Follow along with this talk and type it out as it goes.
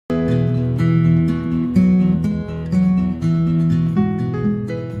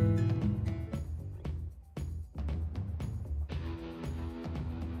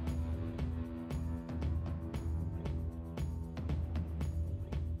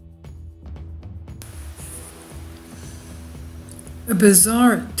A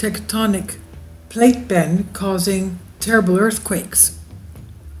bizarre tectonic plate bend causing terrible earthquakes.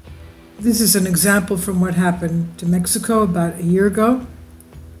 This is an example from what happened to Mexico about a year ago.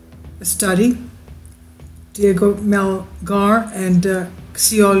 A study, Diego Melgar and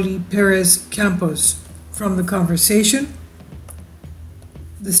Xioli Perez Campos from the conversation.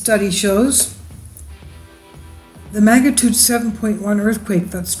 The study shows the magnitude 7.1 earthquake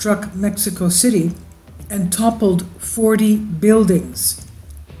that struck Mexico City and toppled 40 buildings.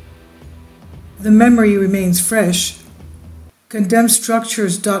 The memory remains fresh. Condemned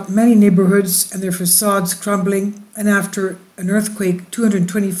structures dot many neighborhoods and their facades crumbling, and after an earthquake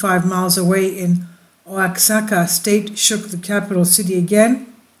 225 miles away in Oaxaca state shook the capital city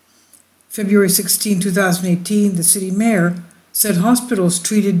again. February 16, 2018, the city mayor said hospitals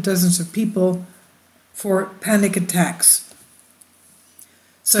treated dozens of people for panic attacks.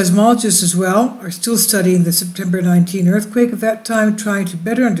 Seismologists as well are still studying the September 19 earthquake of that time, trying to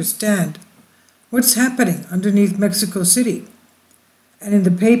better understand what's happening underneath Mexico City. And in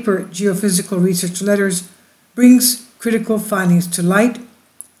the paper, Geophysical Research Letters brings critical findings to light.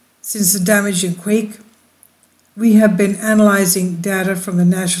 Since the damaging quake, we have been analyzing data from the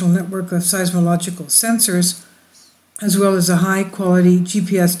National Network of Seismological Sensors, as well as a high-quality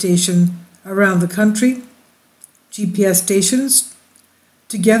GPS station around the country. GPS stations.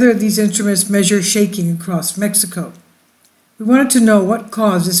 Together, these instruments measure shaking across Mexico. We wanted to know what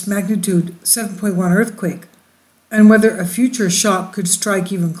caused this magnitude 7.1 earthquake and whether a future shock could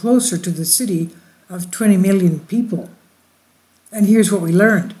strike even closer to the city of 20 million people. And here's what we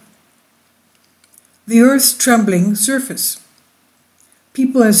learned. The Earth's trembling surface.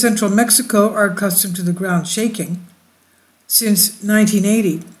 People in central Mexico are accustomed to the ground shaking. Since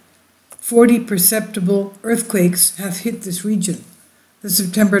 1980, 40 perceptible earthquakes have hit this region. The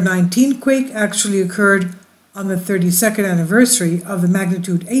September 19 quake actually occurred on the 32nd anniversary of the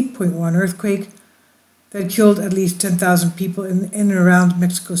magnitude 8.1 earthquake that killed at least 10,000 people in and around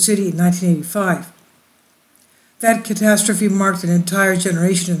Mexico City in 1985. That catastrophe marked an entire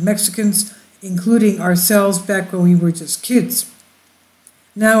generation of Mexicans, including ourselves back when we were just kids.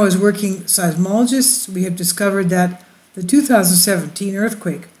 Now, as working seismologists, we have discovered that the 2017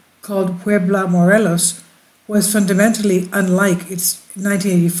 earthquake, called Puebla, Morelos, was fundamentally unlike its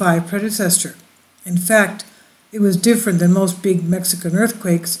 1985 predecessor. In fact, it was different than most big Mexican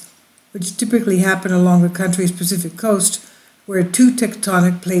earthquakes, which typically happen along the country's Pacific coast, where two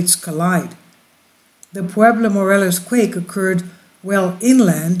tectonic plates collide. The Puebla Morelos quake occurred well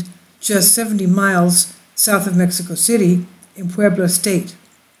inland, just 70 miles south of Mexico City in Puebla State.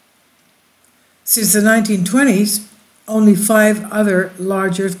 Since the 1920s, only 5 other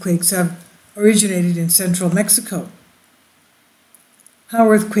large earthquakes have originated in central Mexico. How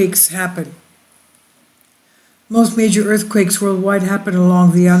earthquakes happen. Most major earthquakes worldwide happen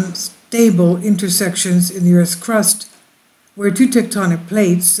along the unstable intersections in the Earth's crust, where two tectonic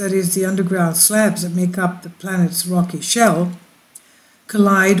plates, that is, the underground slabs that make up the planet's rocky shell,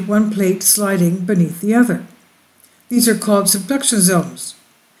 collide, one plate sliding beneath the other. These are called subduction zones,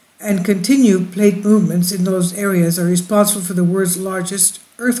 and continued plate movements in those areas are responsible for the world's largest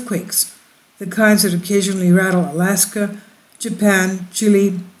earthquakes, the kinds that occasionally rattle Alaska, Japan,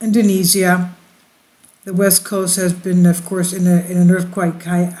 Chile, Indonesia. The West Coast has been, of course, in an earthquake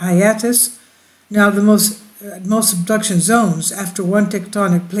hiatus. Now, most subduction zones, after one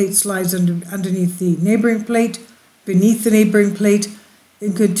tectonic plate slides underneath the neighboring plate, beneath the neighboring plate,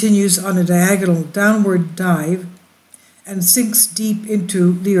 it continues on a diagonal downward dive and sinks deep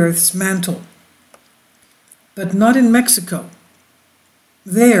into the Earth's mantle. But not in Mexico.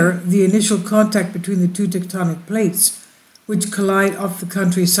 There, the initial contact between the two tectonic plates, which collide off the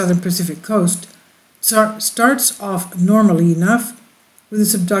country's southern Pacific coast, starts off normally enough, with the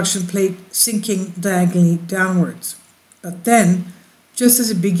subduction plate sinking diagonally downwards. But then, just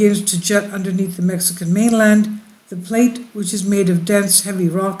as it begins to jut underneath the Mexican mainland, the plate, which is made of dense, heavy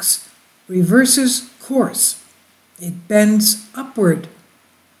rocks, reverses course. It bends upward,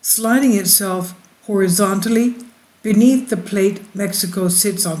 sliding itself horizontally beneath the plate Mexico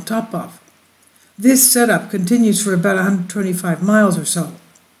sits on top of. This setup continues for about 125 miles or so.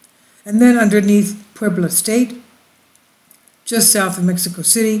 And then underneath Puebla State, just south of Mexico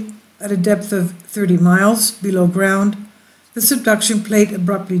City, at a depth of 30 miles below ground, the subduction plate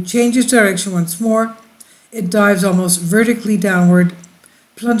abruptly changes direction once more. It dives almost vertically downward,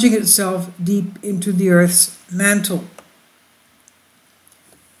 plunging itself deep into the Earth's mantle.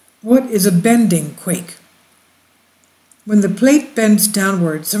 What is a bending quake? When the plate bends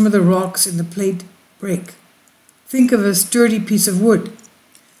downward, some of the rocks in the plate break. Think of a sturdy piece of wood.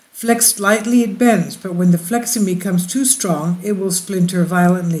 Flexed lightly, it bends, but when the flexing becomes too strong, it will splinter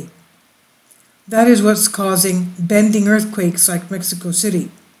violently. That is what's causing bending earthquakes like Mexico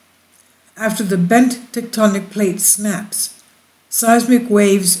City. After the bent tectonic plate snaps, seismic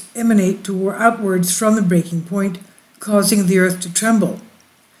waves emanate outwards from the breaking point, causing the earth to tremble.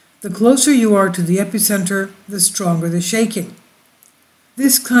 The closer you are to the epicenter, the stronger the shaking.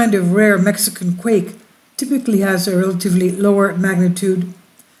 This kind of rare Mexican quake typically has a relatively lower magnitude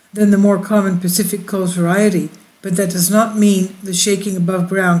than the more common Pacific Coast variety, but that does not mean the shaking above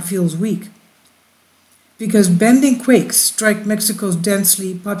ground feels weak. Because bending quakes strike Mexico's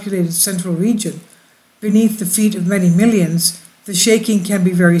densely populated central region, beneath the feet of many millions, the shaking can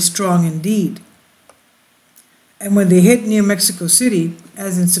be very strong indeed. And when they hit near Mexico City,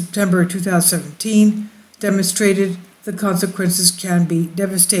 as in September 2017, demonstrated the consequences can be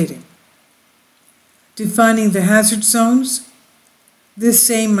devastating. Defining the hazard zones, this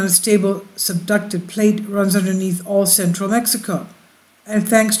same unstable subducted plate runs underneath all central Mexico, and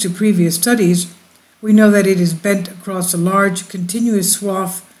thanks to previous studies, we know that it is bent across a large, continuous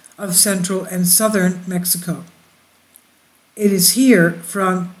swath of central and southern Mexico. It is here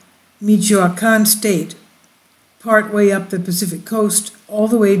from Michoacan state, part way up the Pacific coast, all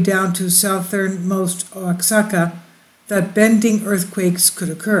the way down to southernmost Oaxaca, that bending earthquakes could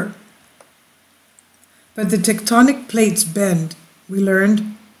occur. But the tectonic plate's bend, we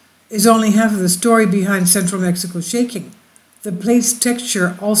learned, is only half of the story behind central Mexico shaking. The plate's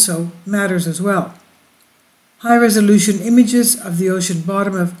texture also matters as well. High-resolution images of the ocean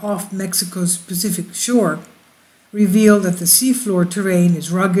bottom off Mexico's Pacific shore reveal that the seafloor terrain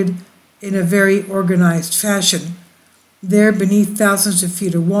is rugged in a very organized fashion. There, beneath thousands of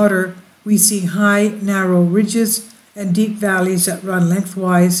feet of water, we see high, narrow ridges and deep valleys that run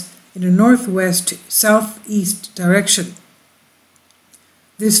lengthwise in a northwest-southeast direction.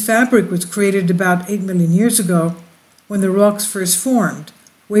 This fabric was created about 8 million years ago when the rocks first formed,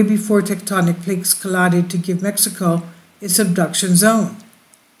 way before tectonic plates collided to give Mexico its subduction zone.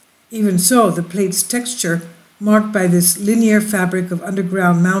 Even so, the plate's texture, marked by this linear fabric of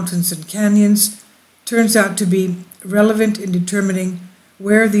underground mountains and canyons, turns out to be relevant in determining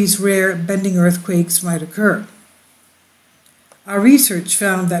where these rare bending earthquakes might occur. Our research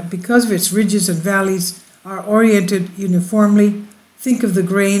found that because of its ridges and valleys are oriented uniformly, think of the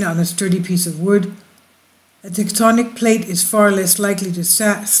grain on a sturdy piece of wood, a tectonic plate is far less likely to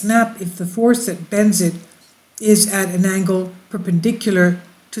snap if the force that bends it is at an angle perpendicular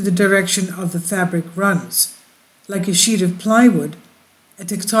to the direction of the fabric runs. Like a sheet of plywood, a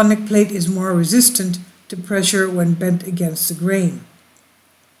tectonic plate is more resistant to pressure when bent against the grain.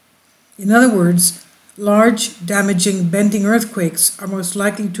 In other words, large, damaging, bending earthquakes are most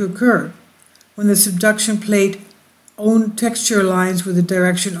likely to occur when the subduction plate own texture aligns with the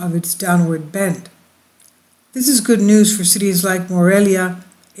direction of its downward bend. This is good news for cities like Morelia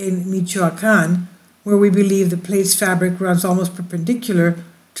in Michoacan, where we believe the plate's fabric runs almost perpendicular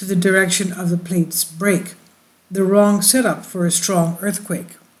to the direction of the plate's break, the wrong setup for a strong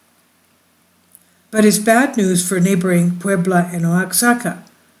earthquake. But it's bad news for neighboring Puebla and Oaxaca,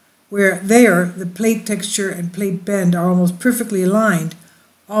 where there the plate texture and plate bend are almost perfectly aligned,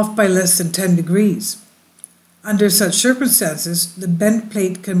 off by less than 10 degrees. Under such circumstances, the bent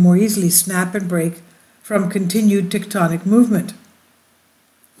plate can more easily snap and break from continued tectonic movement.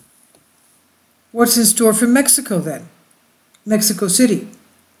 What's in store for Mexico then? Mexico City.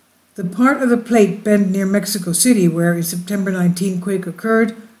 The part of the plate bend near Mexico City where a September 19 quake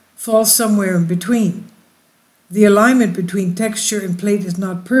occurred falls somewhere in between. The alignment between texture and plate is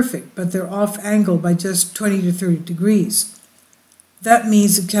not perfect, but they're off angle by just 20 to 30 degrees. That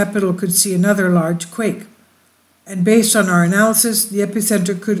means the capital could see another large quake. And based on our analysis, the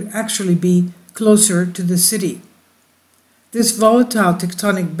epicenter could actually be closer to the city. This volatile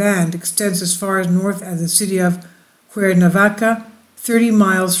tectonic band extends as far north as the city of Cuernavaca, 30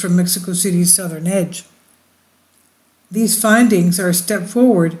 miles from Mexico City's southern edge. These findings are a step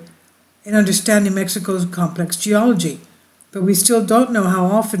forward in understanding Mexico's complex geology, but we still don't know how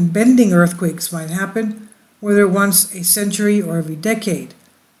often bending earthquakes might happen, whether once a century or every decade.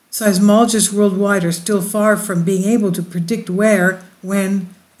 Seismologists worldwide are still far from being able to predict where, when,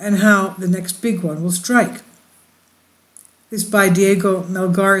 and how the next big one will strike. This by Diego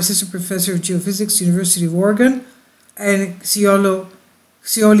Melgar, Assistant Professor of Geophysics, University of Oregon, and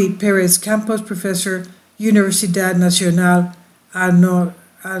Xioli Perez Campos, Professor, Universidad Nacional Autónoma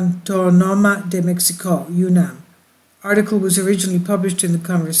de Mexico, UNAM. Article was originally published in The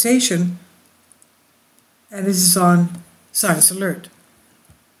Conversation, and this is on Science Alert.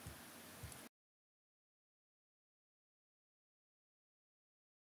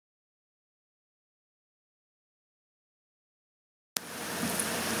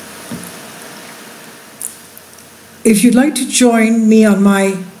 If you'd like to join me on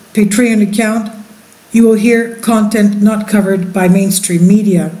my Patreon account, you will hear content not covered by mainstream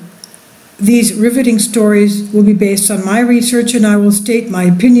media. These riveting stories will be based on my research, and I will state my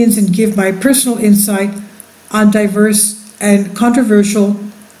opinions and give my personal insight on diverse and controversial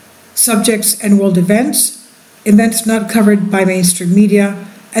subjects and world events not covered by mainstream media,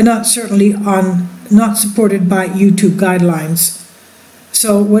 and not supported by YouTube guidelines.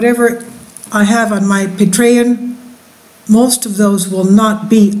 So whatever I have on my Patreon, most of those will not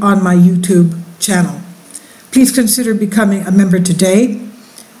be on my YouTube channel. Please consider becoming a member today.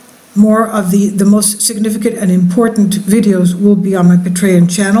 More of the most significant and important videos will be on my Patreon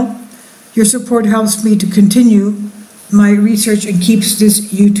channel. Your support helps me to continue my research and keeps this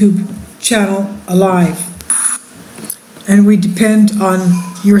YouTube channel alive. And we depend on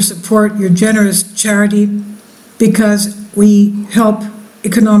your support, your generous charity, because we help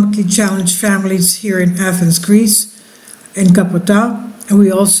economically challenged families here in Athens, Greece, in Kapota, and we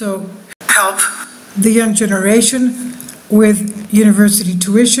also help the young generation with university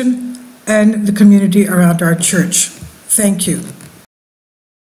tuition and the community around our church. Thank you.